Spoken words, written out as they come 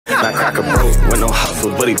that cracker broke with no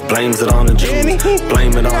hustle, but he blames it on the juice.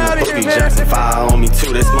 Blame it on the boogie, Jackson 5 on me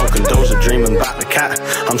too. They smoking Doja, dreaming about the cat.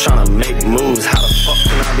 I'm trying to make moves. How the fuck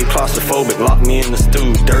can I be claustrophobic? Lock me in the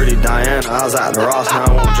stew. Dirty Diana, I was at the Ross, now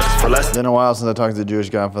I won't dress for less. It's been a while since I talked to the Jewish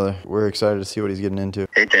Godfather. We're excited to see what he's getting into.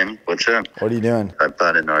 Hey, Danny, what's up? What are you doing? I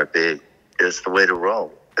bought an RV. It's the way to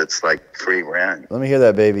roll. It's like free rent. Let me hear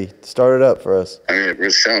that, baby. Start it up for us. I mean,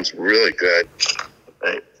 it sounds really good.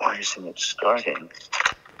 Hey, why isn't it starting?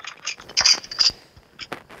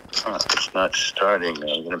 Oh, it's not starting.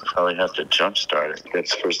 I'm going to probably have to jump start it.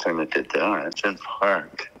 That's the first time I did that. It's in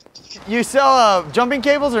park. You sell jumping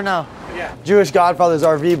cables or no? Yeah. Jewish Godfather's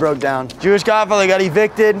RV broke down. Jewish Godfather got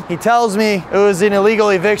evicted. He tells me it was an illegal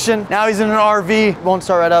eviction. Now he's in an RV. Won't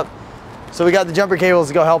start right up. So we got the jumper cables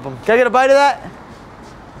to go help him. Can I get a bite of that?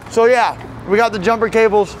 So yeah, we got the jumper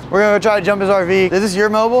cables. We're gonna try to jump his RV. Is this your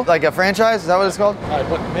mobile? Like a franchise? Is that what it's called? I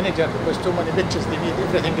bought manager because too many bitches, they need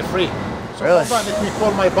everything free. So really? hold on, let me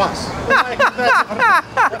call my boss.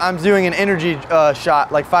 I'm doing an energy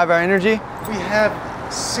shot, like 5 hour energy. We have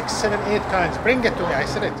 6, 7, 8 kinds. Bring it to me, I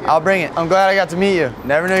said it. Yeah. I'll bring it. I'm glad I got to meet you.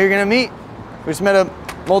 Never know you're gonna meet. We just met a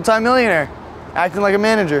multi-millionaire acting like a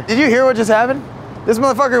manager. Did you hear what just happened? This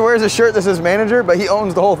motherfucker wears a shirt that says manager, but he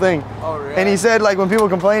owns the whole thing. Oh, really? And he said, like, when people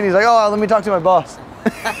complain, he's like, oh, let me talk to my boss.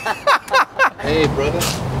 Hey, brother.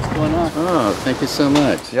 What's going on? Oh, thank you so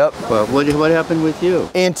much. Yep. Well, what happened with you?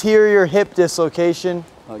 Anterior hip dislocation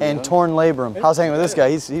and torn labrum. How's hanging with this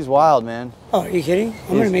guy? He's wild, man. Oh, are you kidding?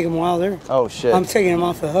 I'm gonna make him wilder. Oh, shit. I'm taking him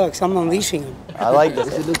off the hooks. I'm unleashing him. I like this.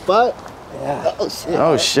 Is it his butt? Yeah. Oh, shit.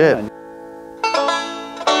 Oh, shit.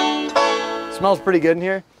 Smells pretty good in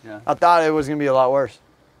here. Yeah. I thought it was gonna be a lot worse.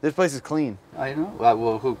 This place is clean. I know.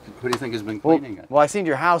 Well, who do you think has been cleaning it? Well, I seen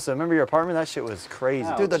your house. Remember your apartment? That shit was crazy.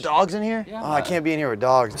 Ouch. Dude, the dog's in here? Yeah. Oh, I can't be in here with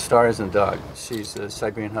dogs. Star isn't dog. She's a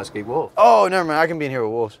Siberian Husky wolf. Oh, never mind. I can be in here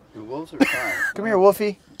with wolves. The wolves are fine. Come here,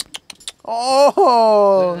 Wolfie.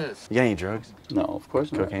 Oh! Look at this. You got any drugs? No, of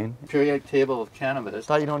course not. Cocaine? Periodic table of cannabis.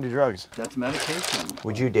 Thought you don't do drugs. That's medication.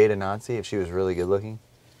 Would you date a Nazi if she was really good looking?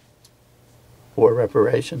 For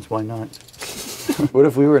reparations, why not? What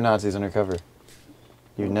if we were Nazis undercover?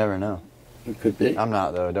 You'd never know. It could be. I'm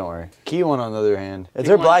not though, don't worry. Key1 on the other hand. Is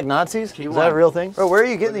there black Nazis? Key1. Is that a real thing? Bro, where are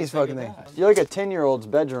you getting these fucking things? You're like a 10-year-old's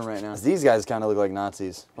bedroom right now. These guys kind of look like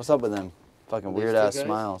Nazis. What's up with them? Fucking weird ass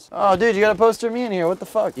smiles. Oh, dude, you got a poster of me in here. What the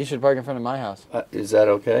fuck? You should park in front of my house. Is that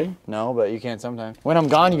okay? No, but you can sometimes. When I'm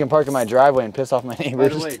gone, you can park in my driveway and piss off my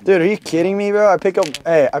neighbors. way, Dude, are you kidding me, bro? I pick up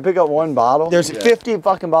one bottle. There's 50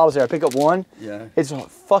 fucking bottles here. I pick up one. Yeah. It's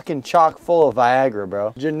fucking chock full of Viagra,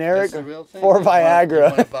 bro. Generic That's the real thing? for Viagra.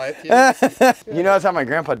 You wanna buy it too? You know that's how my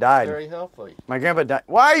grandpa died. Very healthy. My grandpa died.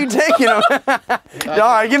 Why are you taking him?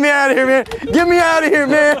 Dog, get me out of here, man. Get me out of here,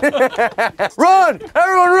 man. Run!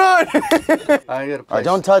 Everyone run! I got a All right,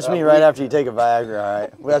 don't touch me right after you take a Viagra, all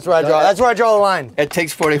right? That's where I draw. That's where I draw the line. It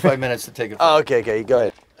takes 45 minutes to take a Oh, okay, go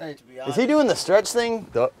ahead. Is he doing the stretch thing?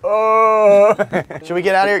 Should we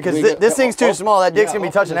get out of here? Because this thing's too small. That dick's gonna be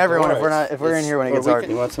touching everyone if we're in here when it gets hard.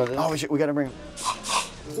 You want some of this? Oh, we gotta bring him.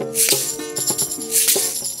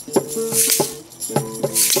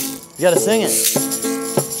 You gotta sing it.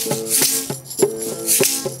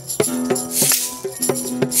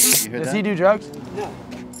 Does he do drugs? No.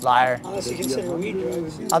 Liar. Unless you consider weed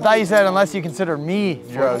drugs. I thought you said unless you consider me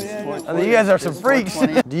drugs. I mean, you guys are some freaks.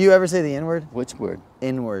 Do you ever say the N-word? Which word?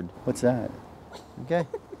 N-word. What's that? Okay.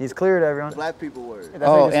 He's cleared, everyone. Black people word.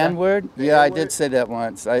 Oh, N-word? Yeah, I did say that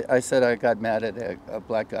once. I said I got mad at a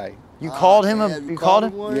black guy. You called him you called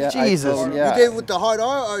him one? Yeah, Jesus. Yeah. You did it with the hard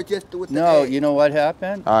R or just with the No, A? you know what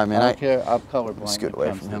happened? All right, man, I don't care. I'm colorblind. scoot when it away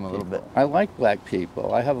comes from to him a little people. bit. I like black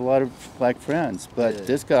people. I have a lot of black friends, but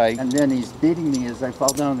this guy, and then he's beating me as I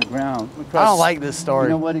fall down on the ground. I don't like this story.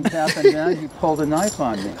 You know what happened then? He pulled a knife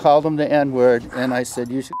on me. Called him the N-word, and I said,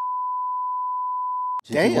 you should.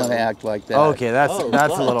 Damn. You want to act like that. Okay, that's a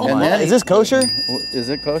little And much. then Is this kosher? Is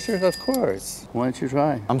it kosher? Of course. Why don't you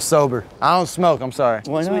try? I'm sober. I don't smoke, I'm sorry.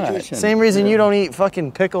 Why not? Same reason you don't eat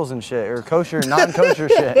fucking pickles and shit, or kosher, non-kosher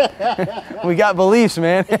shit. We got beliefs,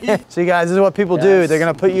 man. See, guys, this is what people do. They're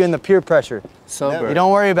gonna put you in the peer pressure. Sober. You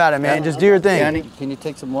don't worry about it, man. Just do your thing. Danny, can you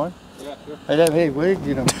take some more? Yeah, sure. Hey, wait,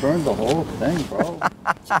 you don't burn the whole thing, bro.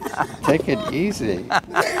 Take it easy.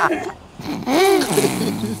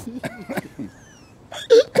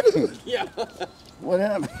 Yeah. What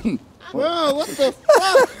happened? Bro, what the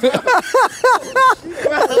fuck?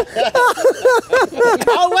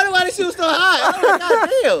 Oh, why did she was so high? Oh, God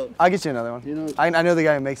damn. I'll get you another one. You know, I know the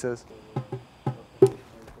guy who makes those.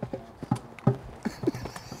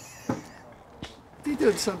 he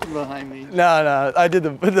did something behind me. No, I did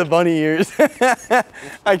the bunny ears.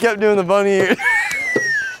 I kept doing the bunny ears.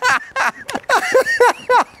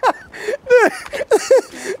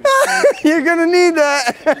 gonna need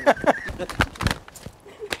that.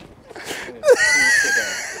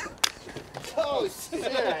 Oh,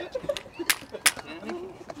 shit.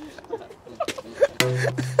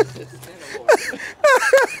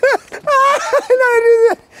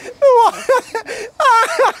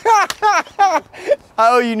 I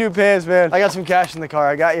owe you new pants, man. I got some cash in the car.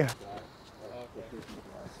 I got you.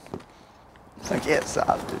 I can't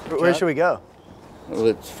stop, dude. Where should we go? Well,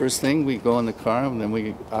 it's first thing we go in the car, and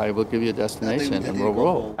then I will give you a destination, and we'll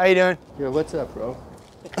roll. How you doing? Yeah, what's up, bro?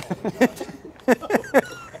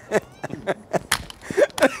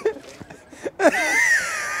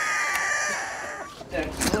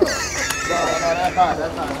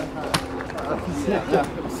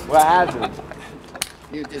 What happened?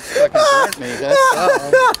 You just fucking burnt me. That's all.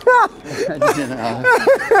 You know.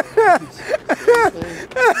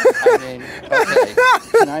 I mean, okay.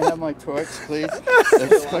 Can I have my torch, please?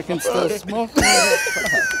 There's fucking still smoke in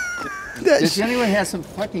it. Does anyone have some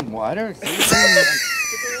fucking water?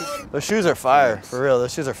 Those shoes are fire, for real.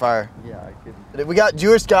 Those shoes are fire. Yeah, I could. We got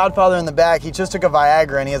Jewish Godfather in the back. He just took a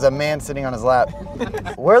Viagra and he has a man sitting on his lap.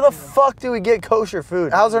 Where the fuck do we get kosher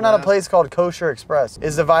food? How's there not a place called Kosher Express?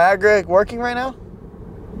 Is the Viagra working right now?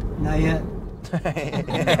 Not yet.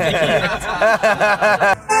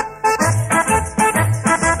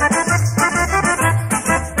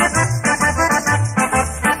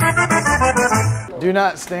 Do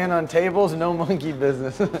not stand on tables, no monkey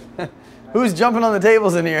business. Who's jumping on the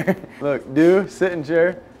tables in here? Look, sit in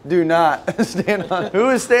chair. Do not stand on. Who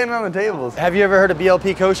is standing on the tables? Have you ever heard of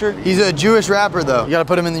BLP Kosher? He's a Jewish rapper though. You gotta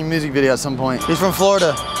put him in the music video at some point. He's from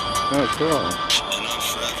Florida. Oh, cool.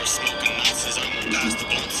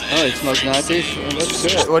 Oh, he smokes Nazis? Oh, that's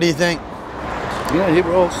good. What do you think? Yeah, he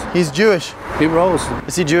rolls. He's Jewish. He rolls.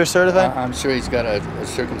 Is he Jewish certified? I'm sure he's got a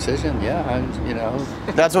circumcision. Yeah, you know.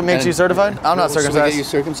 That's what makes you certified? I'm not So we circumcised. get you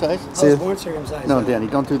circumcised? I was born circumcised. No, Danny,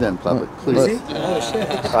 don't do that in public, please. Oh, shit.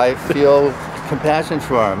 I feel compassion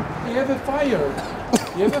for him. You have a fire.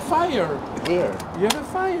 You have a fire. Where? You have a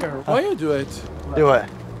fire. Why you do it? Do what?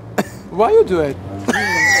 Why you do it?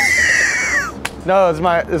 No, it's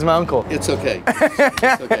my uncle. It's okay.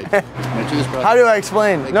 It's okay. My Jewish brother. How do I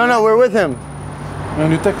explain? No, we're with him. When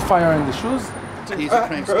you take fire in the shoes, He's a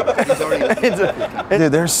prankster. He's already.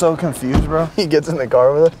 Dude, they're so confused, bro. He gets in the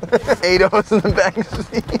car with us. 8 of us in the back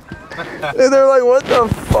seat. Dude, they're like, what the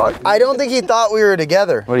fuck? I don't think he thought we were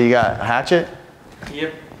together. What do you got? A hatchet?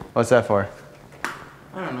 Yep. What's that for?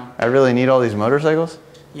 I don't know. I really need all these motorcycles?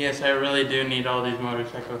 Yes, I really do need all these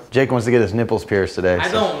motorcycles. Jake wants to get his nipples pierced today. I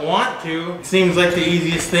don't want to. It seems like the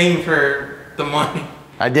easiest thing for the money.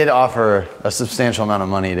 I did offer a substantial amount of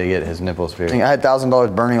money to get his nipples pierced. I had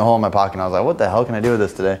 $1,000 burning a hole in my pocket and I was like, what the hell can I do with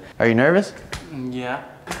this today? Are you nervous? Yeah.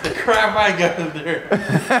 The crap I got there.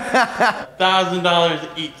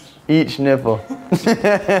 $1,000 each. Each nipple.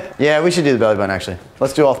 Yeah, we should do the belly button actually.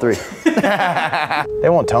 Let's do all 3. They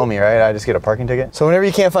won't tell me, right? I just get a parking ticket. So whenever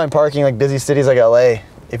you can't find parking like busy cities like LA,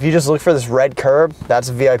 if you just look for this red curb, that's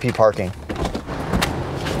VIP parking.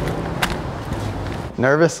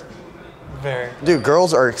 Nervous? Very. Dude,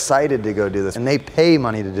 girls are excited to go do this and they pay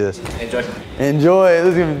money to do this. Enjoy. Enjoy,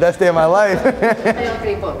 this is gonna be the best day of my life. I don't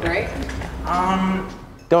think booked, right?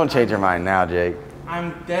 Don't change your mind now, Jake.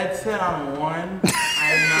 I'm dead set on one.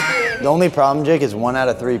 I'm not. The only problem, Jake, is 1 out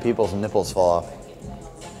of 3 people's nipples fall off.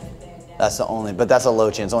 That's the only, but that's a low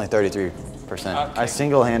chance, only 33%. Okay. I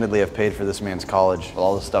single-handedly have paid for this man's college, with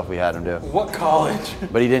all the stuff we had him do. what college?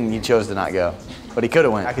 But he didn't, he chose to not go. But he could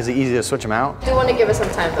have went. Is it easy to switch him out? Do you want to give us some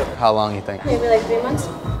time though? How long you think? Maybe like 3 months?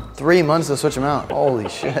 3 months to switch him out. Holy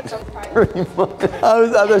shit. 3 months. I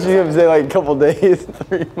thought she was gonna say like a couple days,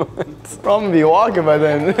 3 months. Bro, I'm gonna be walking by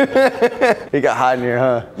then. He got hot in here,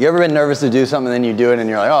 huh? You ever been nervous to do something and then you do it and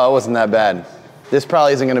you're like, oh, it wasn't that bad. This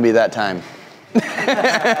probably isn't gonna be that time.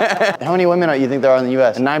 How many women do you think there are in the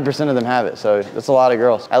US? And 9% of them have it, so that's a lot of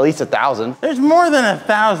girls. At least 1,000. There's more than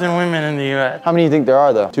 1,000 women in the US. How many do you think there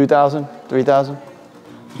are though? 2,000? 3,000?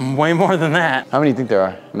 Way more than that. How many do you think there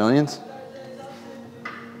are? Millions?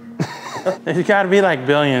 There's gotta be like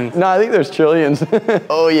billions. No, I think there's trillions.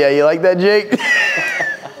 Oh yeah, you like that, Jake?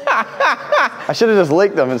 I should have just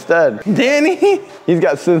licked them instead. Danny? He's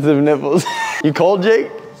got sensitive nipples. You cold, Jake?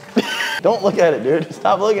 Don't look at it, dude.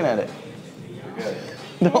 Stop looking at it.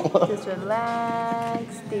 Don't look. Just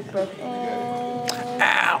relax, deep breath in.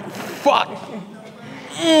 Ow, fuck.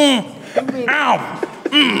 Ow.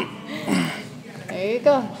 There you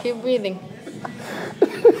go, keep breathing.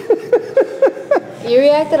 You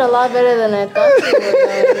reacted a lot better than I thought you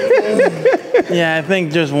would. Yeah, I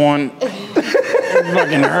think just one. It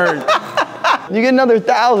fucking hurt. You get another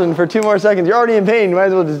 1,000 for 2 more seconds. You're already in pain. You might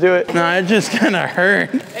as well just do it. No, it just kind of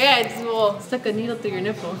hurt. Yeah, it's, well, Well, stuck a needle through your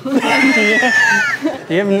nipple. Do you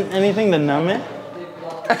have anything to numb it?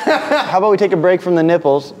 How about we take a break from the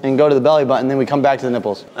nipples and go to the belly button, then we come back to the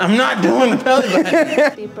nipples? I'm not doing the belly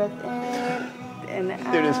button. Deep breath in and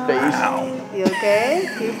out. Dude, his face. You okay?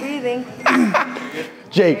 Keep breathing.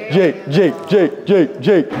 Jake. Well, you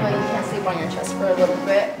can't sleep on your chest for a little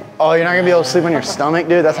bit. Oh, you're not gonna be able to sleep on your stomach,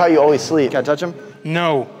 dude? That's how you always sleep. Can I touch him?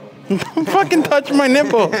 No. Don't fucking touch my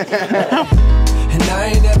nipple. And I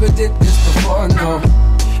ain't never did this before, no.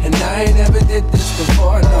 And I ain't never did this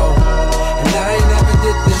before, no. And I ain't never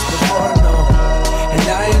did this before, no. And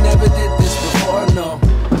I ain't never did this before, no.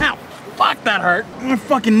 Ow, fuck, that hurt. My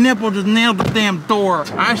fucking nipple just nailed the damn door.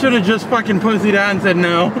 I should have just fucking pussied out and said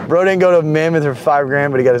no. Bro didn't go to Mammoth for $5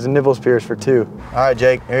 grand, but he got his nipples pierced for 2. All right,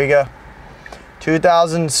 Jake, here you go.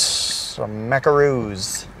 2,000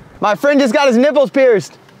 smackaroos. My friend just got his nipples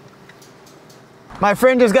pierced. My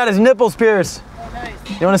friend just got his nipples pierced. Oh, nice.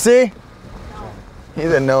 You wanna see? He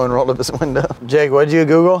said no and rolled up his window. Jake, what did you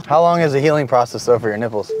Google? How long is the healing process though for your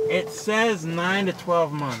nipples? It says 9 to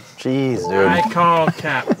 12 months. Jeez, dude. I called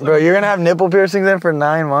cap. Bro, you're gonna have nipple piercings then for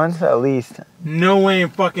 9 months at least. No way in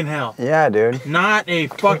fucking hell. Yeah, dude. Not a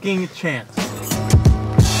fucking chance.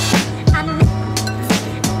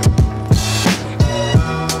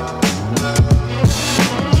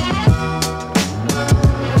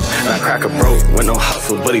 That cracker broke with no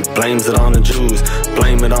hustle, but he blames it on the Jews.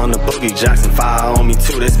 Blame it on the boogie, Jackson 5 on me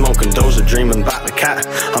too. They smoking Doja, dreaming about the cat.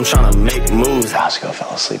 I'm trying to make moves. Oscar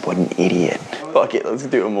fell asleep, what an idiot. Fuck it, let's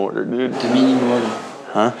do a mortar, dude. The mini mortar.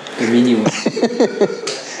 Huh? The mini one.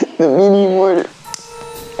 The mini mortar.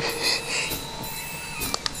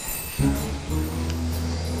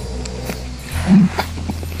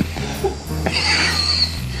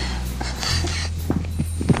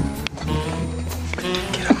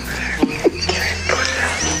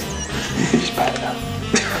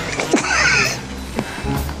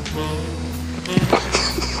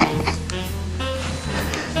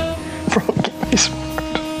 Bro, get me smart.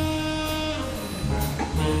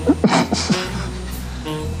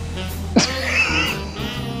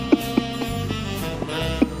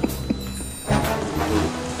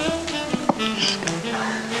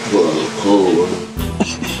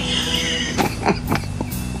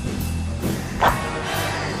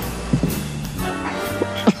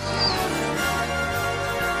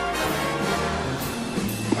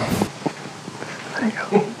 There you go.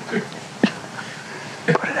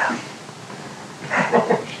 Put it out.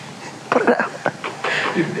 Put it out.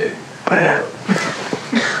 Put it out.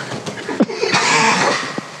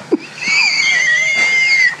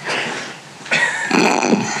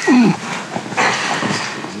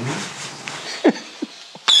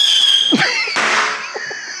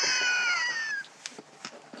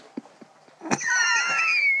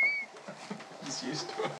 He's used to it.